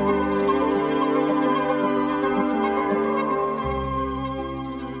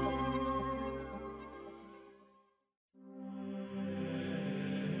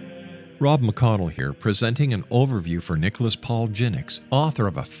 Rob McConnell here, presenting an overview for Nicholas Paul Jennings, author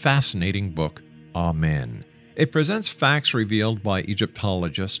of a fascinating book, Amen. It presents facts revealed by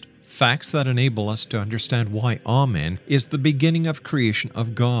Egyptologists, facts that enable us to understand why Amen is the beginning of creation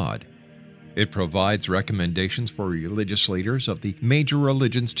of God. It provides recommendations for religious leaders of the major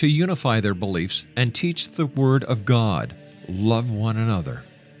religions to unify their beliefs and teach the Word of God. Love one another.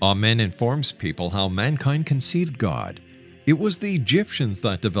 Amen informs people how mankind conceived God. It was the Egyptians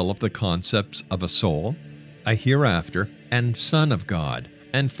that developed the concepts of a soul, a hereafter, and Son of God.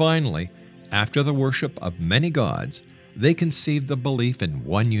 And finally, after the worship of many gods, they conceived the belief in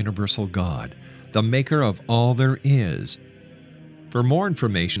one universal God, the maker of all there is. For more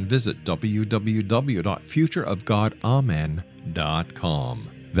information, visit www.futureofgodamen.com.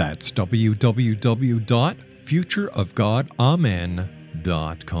 That's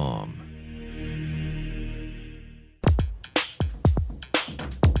www.futureofgodamen.com.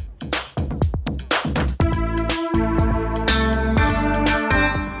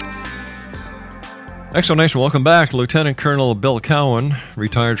 Explanation, welcome back. Lieutenant Colonel Bill Cowan,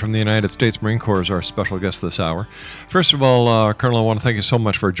 retired from the United States Marine Corps, is our special guest this hour. First of all, Colonel, I want to thank you so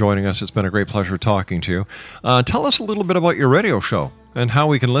much for joining us. It's been a great pleasure talking to you. Tell us a little bit about your radio show and how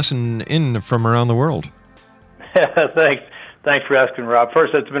we can listen in from around the world. Thanks for asking, Rob.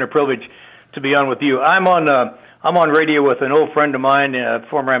 First, it's been a privilege to be on with you. I'm on radio with an old friend of mine,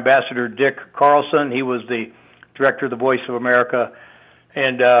 former Ambassador Dick Carlson. He was the director of the Voice of America.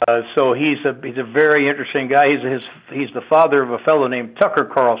 And so he's a very interesting guy. He's the father of a fellow named Tucker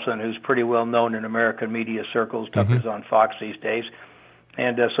Carlson, who's pretty well known in American media circles. Tucker's on Fox these days.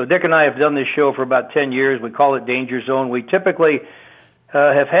 And so Dick and I have done this show for about 10 years. We call it Danger Zone. We typically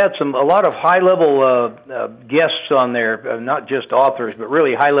have had a lot of high-level guests on there, not just authors, but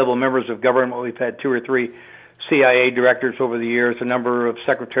really high-level members of government. We've had 2 or 3 CIA directors over the years, a number of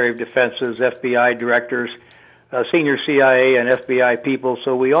Secretary of Defenses, FBI directors, senior CIA and FBI people.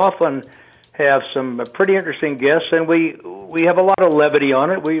 So we often have some pretty interesting guests, and we have a lot of levity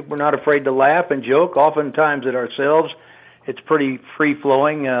on it. We're not afraid to laugh and joke, oftentimes at ourselves. It's pretty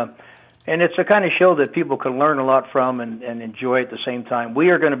free-flowing, and it's a kind of show that people can learn a lot from and enjoy at the same time. We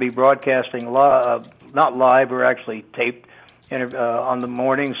are going to be broadcasting, not live, we're actually taped, on the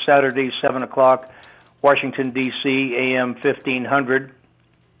morning, Saturday, 7 o'clock, Washington, D.C., AM 1500,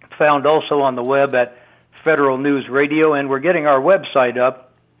 found also on the web at Federal News Radio, and we're getting our website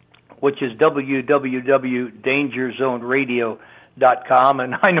up, which is www.dangerzoneradio.com,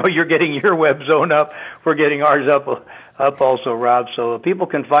 and I know you're getting your web zone up. We're getting ours up also, Rob, so people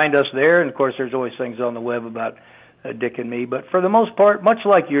can find us there, and of course there's always things on the web about Dick and me, but for the most part, much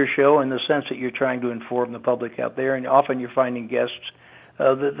like your show in the sense that you're trying to inform the public out there, and often you're finding guests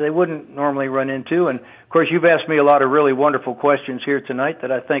that they wouldn't normally run into, and of course you've asked me a lot of really wonderful questions here tonight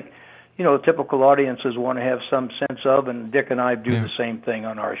that I think typical audiences want to have some sense of, and Dick and I do the same thing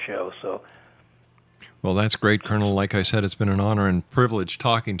on our show. So, well, that's great, Colonel. Like I said, it's been an honor and privilege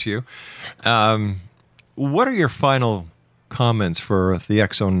talking to you. What are your final comments for the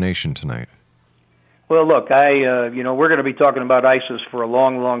X-Zone Nation tonight? Well, look, we're going to be talking about ISIS for a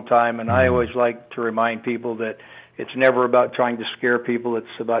long, long time, and I always like to remind people that it's never about trying to scare people.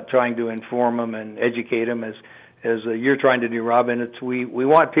 It's about trying to inform them and educate them, as you're trying to do, Robin. We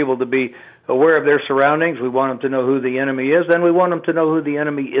want people to be aware of their surroundings. We want them to know who the enemy is, and we want them to know who the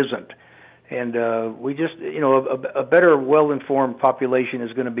enemy isn't. And we just, a better, well-informed population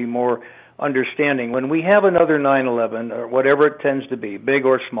is going to be more understanding. When we have another 9/11, or whatever it tends to be, big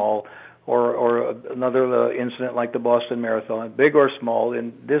or small, or another incident like the Boston Marathon, big or small,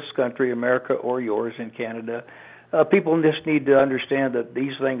 in this country, America, or yours, in Canada, people just need to understand that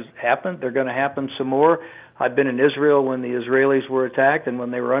these things happen. They're going to happen some more. I've been in Israel when the Israelis were attacked and when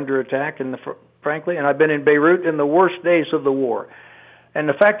they were under attack, frankly, and I've been in Beirut in the worst days of the war. And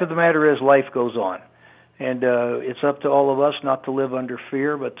the fact of the matter is, life goes on, and it's up to all of us not to live under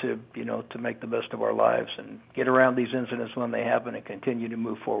fear, but to make the best of our lives and get around these incidents when they happen and continue to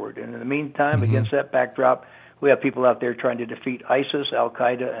move forward. And in the meantime, against that backdrop, we have people out there trying to defeat ISIS, Al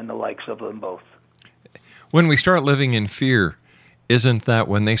Qaeda, and the likes of them both. When we start living in fear, isn't that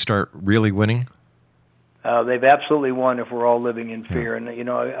when they start really winning? They've absolutely won if we're all living in fear. And,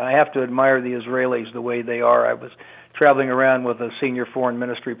 I have to admire the Israelis the way they are. I was traveling around with a senior foreign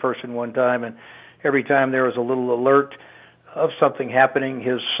ministry person one time, and every time there was a little alert of something happening,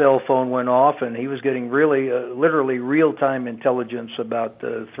 his cell phone went off, and he was getting really, literally real-time intelligence about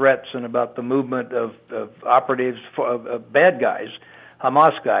the threats and about the movement of operatives, of bad guys,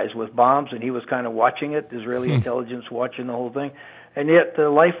 Hamas guys with bombs, and he was kind of watching it, Israeli intelligence watching the whole thing. And yet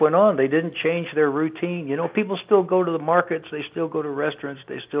life went on. They didn't change their routine. People still go to the markets. They still go to restaurants.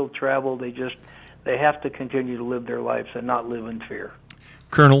 They still travel. They have to continue to live their lives and not live in fear.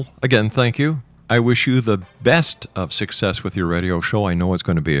 Colonel, again, thank you. I wish you the best of success with your radio show. I know it's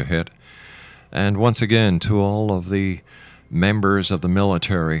going to be a hit. And once again, to all of the members of the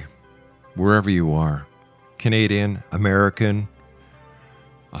military, wherever you are, Canadian, American,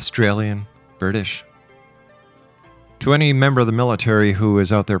 Australian, British, to any member of the military who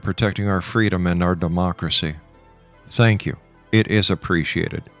is out there protecting our freedom and our democracy, thank you. It is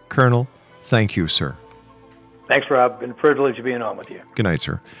appreciated. Colonel, thank you, sir. Thanks, Rob. Been a privilege being on with you. Good night,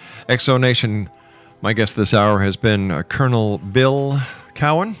 sir. X-Zone Nation, my guest this hour has been Colonel Bill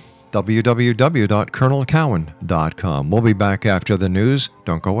Cowan, www.colonelcowan.com. We'll be back after the news.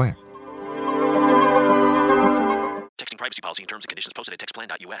 Don't go away. Privacy policy and terms and conditions posted at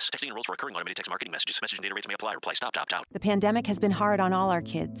textplan.us. Texting enrolls for recurring automated text marketing messages. Message and data rates may apply. Reply stop, opt out. The pandemic has been hard on all our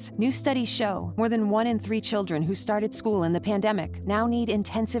kids. New studies show more than 1 in 3 children who started school in the pandemic now need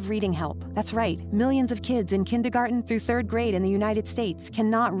intensive reading help. That's right. Millions of kids in kindergarten through 3rd grade in the United States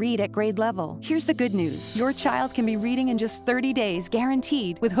cannot read at grade level. Here's the good news. Your child can be reading in just 30 days,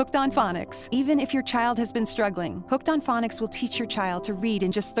 guaranteed, with Hooked on Phonics. Even if your child has been struggling, Hooked on Phonics will teach your child to read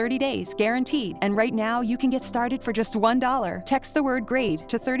in just 30 days, guaranteed. And right now, you can get started for just $1. Text the word GRADE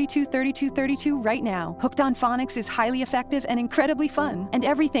to 323232 right now. Hooked on Phonics is highly effective and incredibly fun, and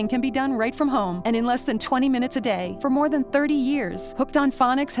everything can be done right from home and in less than 20 minutes a day. For more than 30 years, Hooked on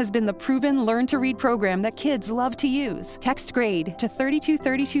Phonics has been the proven learn-to-read program that kids love to use. Text GRADE to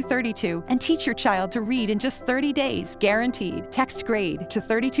 323232 and teach your child to read in just 30 days, guaranteed. Text GRADE to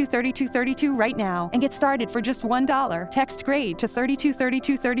 323232 right now and get started for just $1. Text GRADE to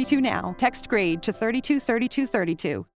 323232 now. Text GRADE to 323232.